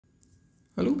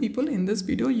Hello people, in this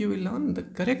video you will learn the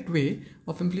correct way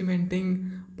of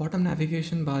implementing bottom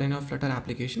navigation bar in a Flutter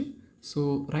application.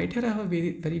 So right here I have a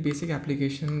very basic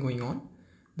application going on.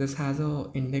 This has a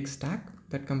index stack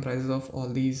that comprises of all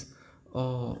these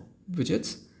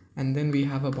widgets, and then we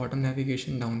have a bottom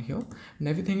navigation down here, and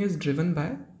everything is driven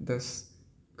by this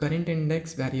current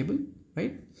index variable,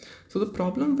 right? So the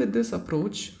problem with this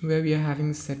approach where we are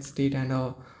having set state and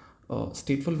a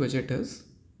stateful widget is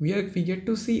we get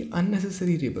to see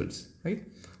unnecessary rebuilds, right?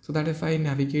 So that if I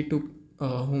navigate to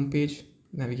home page,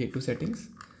 navigate to settings,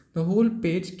 the whole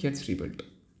page gets rebuilt.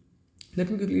 Let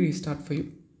me quickly restart for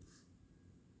you.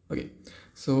 Okay,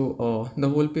 so the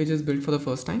whole page is built for the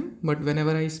first time, but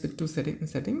whenever I switch to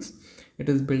settings, it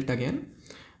is built again.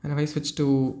 And if I switch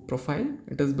to profile,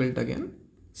 it is built again.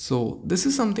 So this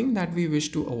is something that we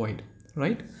wish to avoid,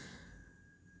 right?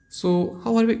 So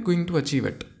how are we going to achieve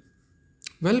it?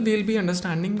 Well, we'll be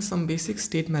understanding some basic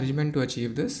state management to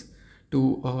achieve this,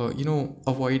 to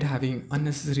avoid having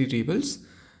unnecessary rebuilds.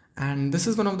 And this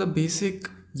is one of the basic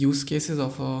use cases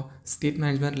of a state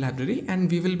management library,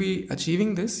 and we will be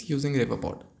achieving this using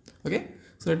Riverpod. Okay,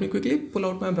 so let me quickly pull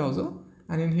out my browser,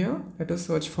 and in here let us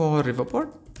search for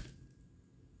Riverpod.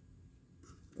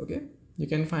 Okay, you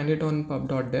can find it on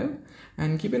pub.dev,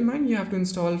 and keep in mind you have to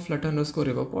install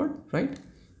flutter_riverpod, right?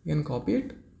 You can copy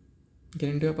it, get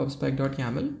into your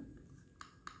pubspec.yaml.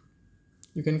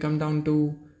 You can come down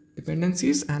to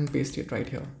dependencies and paste it right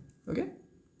here, okay,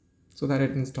 so that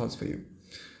it installs for you.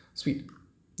 Sweet.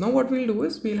 Now what we'll do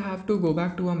is we'll have to go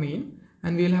back to our main,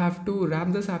 and we'll have to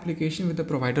wrap this application with the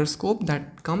provider scope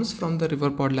that comes from the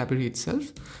Riverpod library itself.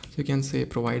 So you can say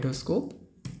provider scope,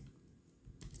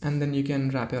 and then you can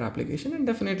wrap your application and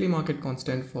definitely mark it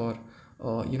constant for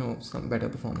some better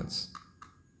performance.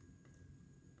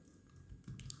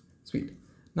 Sweet.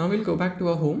 Now we'll go back to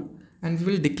our home and we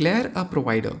will declare a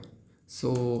provider.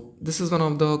 So this is one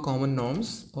of the common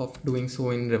norms of doing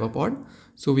so in Riverpod.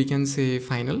 So we can say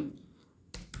final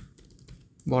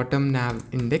bottom nav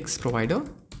index provider,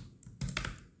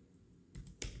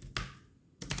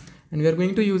 and we are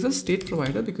going to use a state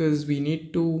provider because we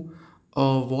need to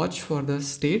watch for the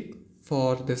state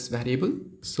for this variable.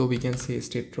 So we can say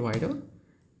state provider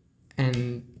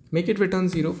and make it return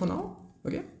 0 for now.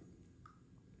 Okay,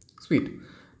 sweet.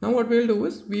 Now what we'll do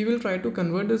is we will try to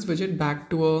convert this widget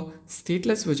back to a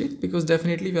stateless widget, because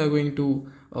definitely we are going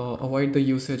to avoid the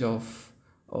usage of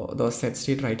the set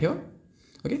state right here.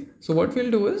 Okay, so what we'll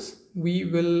do is we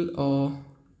will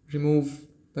remove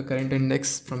the current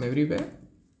index from everywhere.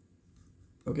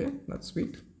 Okay, that's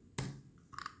sweet.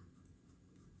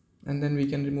 And then we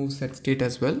can remove set state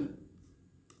as well,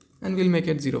 and we'll make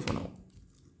it 0 for now.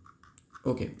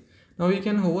 Okay, now we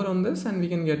can hover on this and we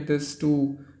can get this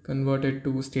to convert it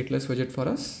to stateless widget for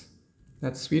us.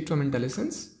 That's sweet from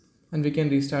IntelliSense, and we can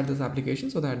restart this application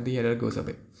so that the error goes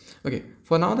away. Okay,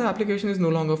 for now the application is no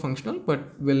longer functional,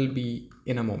 but will be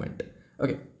in a moment.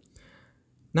 Okay,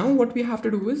 now what we have to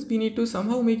do is we need to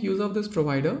somehow make use of this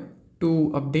provider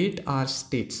to update our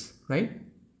states, right?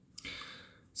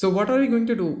 So what are we going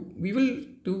to do?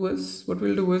 What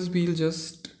we'll do is we'll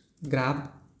just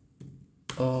grab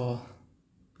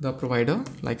the provider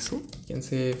like so. You can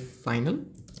say final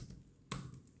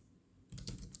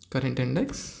current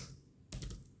index,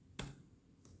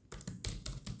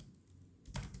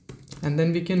 and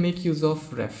then we can make use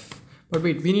of ref. But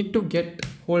wait, we need to get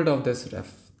hold of this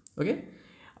ref. Okay,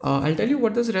 I'll tell you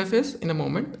what this ref is in a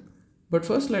moment, but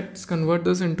first let's convert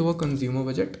this into a consumer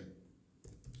widget.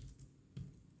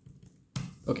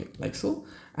 Okay, like so.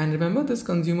 And remember, this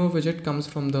consumer widget comes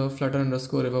from the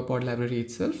Flutter_Riverpod library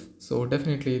itself, so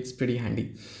definitely it's pretty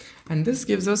handy. And this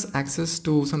gives us access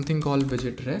to something called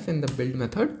widget ref in the build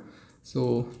method.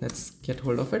 So let's get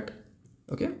hold of it.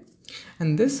 Okay,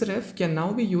 and this ref can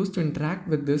now be used to interact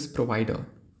with this provider,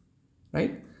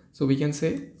 right? So we can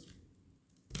say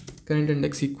current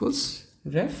index equals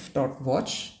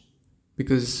ref.watch,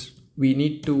 because we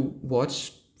need to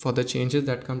watch for the changes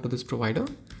that come to this provider.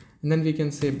 And then we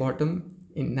can say bottom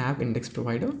in nav index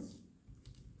provider.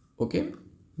 Okay,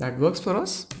 that works for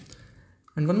us.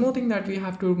 And one more thing that we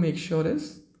have to make sure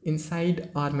is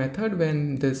inside our method,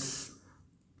 when this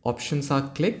options are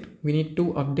clicked, we need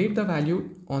to update the value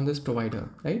on this provider,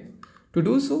 right? To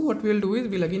do so, what we'll do is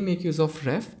we'll again make use of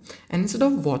ref, and instead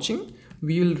of watching,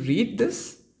 we will read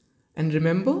this. And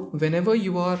remember, whenever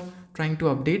you are trying to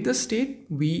update the state,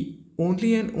 we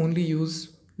only and only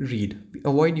use read. We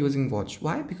avoid using watch.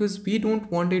 Why? Because we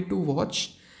don't want it to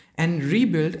watch and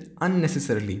rebuild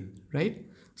unnecessarily, right?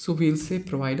 So we'll say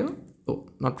provider, oh,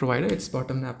 not provider, it's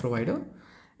bottom nav provider,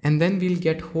 and then we'll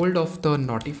get hold of the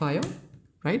notifier,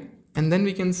 right? And then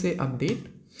we can say update,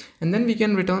 and then we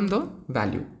can return the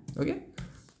value. Okay,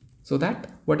 so that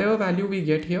whatever value we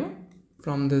get here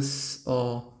from this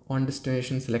on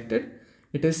destination selected,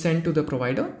 it is sent to the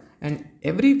provider, and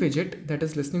every widget that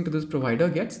is listening to this provider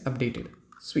gets updated.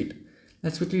 Sweet.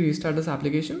 Let's quickly restart this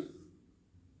application.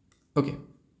 Okay,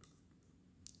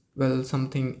 well,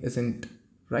 something isn't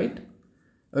right.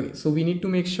 Okay, so we need to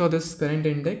make sure this current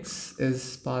index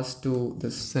is passed to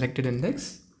this selected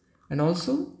index and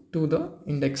also to the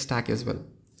index stack as well,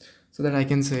 so that I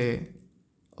can say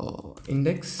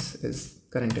index is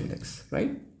current index,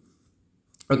 right?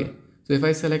 Okay, so if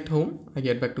I select home, I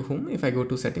get back to home. If I go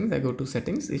to settings, I go to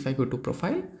settings. If I go to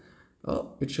profile,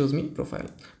 it shows me profile.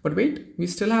 But wait, we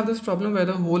still have this problem where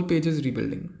the whole page is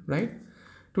rebuilding, right?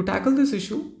 To tackle this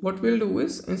issue, what we'll do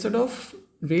is, instead of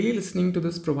really listening to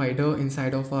this provider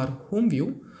inside of our home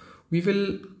view, we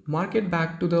will mark it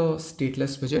back to the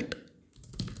stateless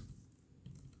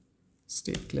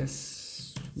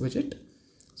widget,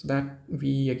 so that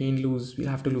we again we'll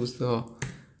have to lose the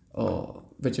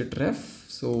widget ref,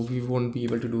 so we won't be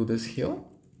able to do this here.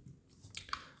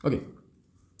 Okay,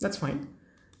 that's fine.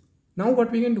 Now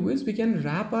what we can do is we can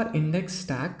wrap our index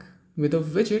stack with a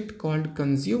widget called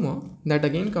consumer that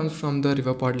again comes from the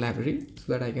Riverpod library,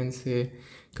 so that I can say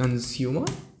consumer.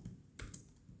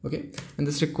 Okay, and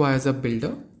this requires a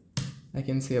builder. I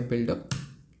can say a builder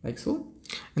like so,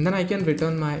 and then I can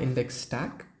return my index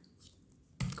stack.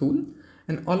 Cool.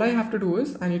 And all I have to do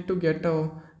is I need to get a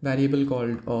variable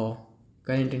called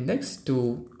current index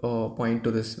to point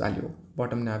to this value,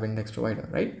 bottom nav index provider,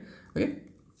 right? Okay,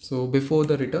 so before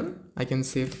the return, I can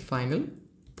say final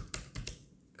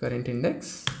current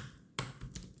index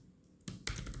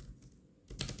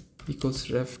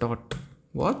equals ref dot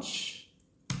watch,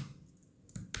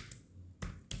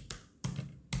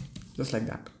 just like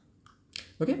that.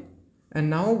 Okay, and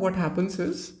now what happens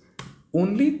is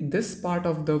only this part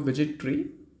of the widget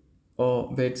tree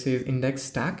where it says index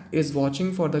stack is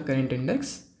watching for the current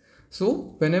index.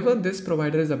 So whenever this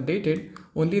provider is updated,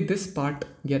 only this part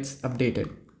gets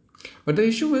updated. But the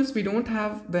issue is we don't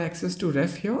have the access to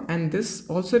ref here, and this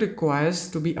also requires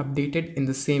to be updated in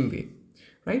the same way,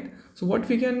 right? So what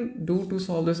we can do to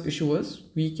solve this issue is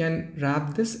we can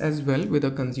wrap this as well with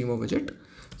a consumer widget,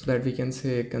 so that we can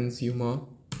say consumer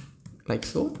like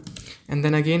so, and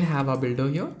then again have our builder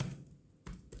here,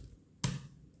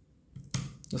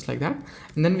 just like that,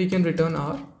 and then we can return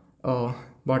our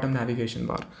bottom navigation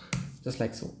bar, just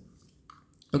like so.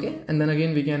 Okay, and then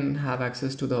again we can have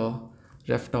access to the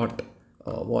ref dot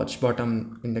watch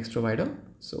bottom index provider,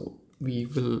 so we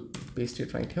will paste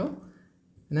it right here,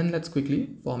 and then let's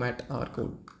quickly format our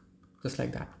code, just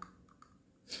like that.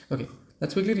 Okay,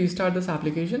 let's quickly restart this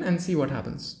application and see what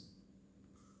happens.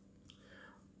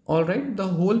 All right, the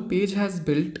whole page has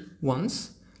built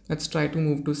once. Let's try to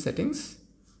move to settings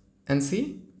and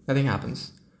see, nothing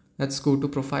happens. Let's go to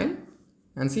profile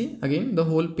and see, again the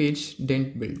whole page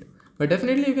didn't build. But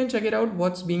definitely you can check it out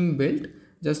what's being built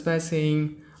just by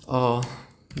saying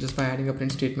just by adding a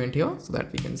print statement here, so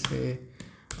that we can say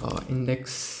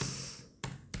index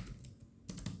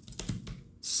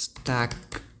stack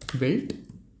build,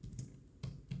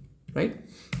 right?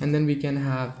 And then we can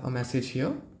have a message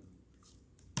here.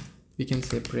 We can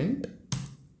say print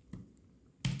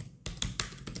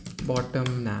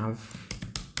bottom nav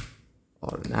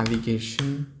or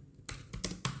navigation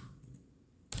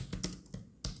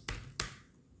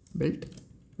built,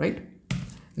 right?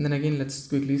 And then again, let's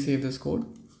quickly save this code.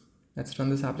 Let's run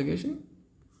this application,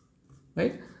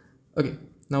 right? Okay,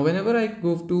 now whenever I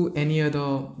go to any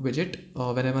other widget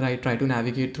or whenever I try to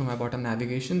navigate through my bottom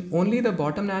navigation, only the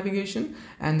bottom navigation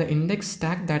and the index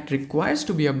stack that requires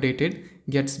to be updated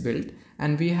gets built,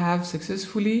 and we have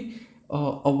successfully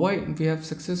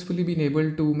been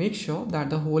able to make sure that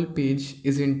the whole page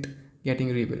isn't getting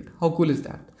rebuilt. How cool is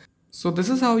that? So this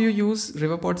is how you use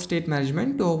Riverpod state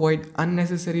management to avoid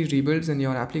unnecessary rebuilds in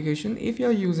your application if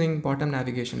you're using bottom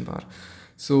navigation bar.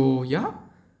 So yeah,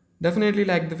 definitely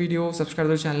like the video, subscribe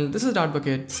to the channel. This is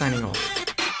DartBucket signing off.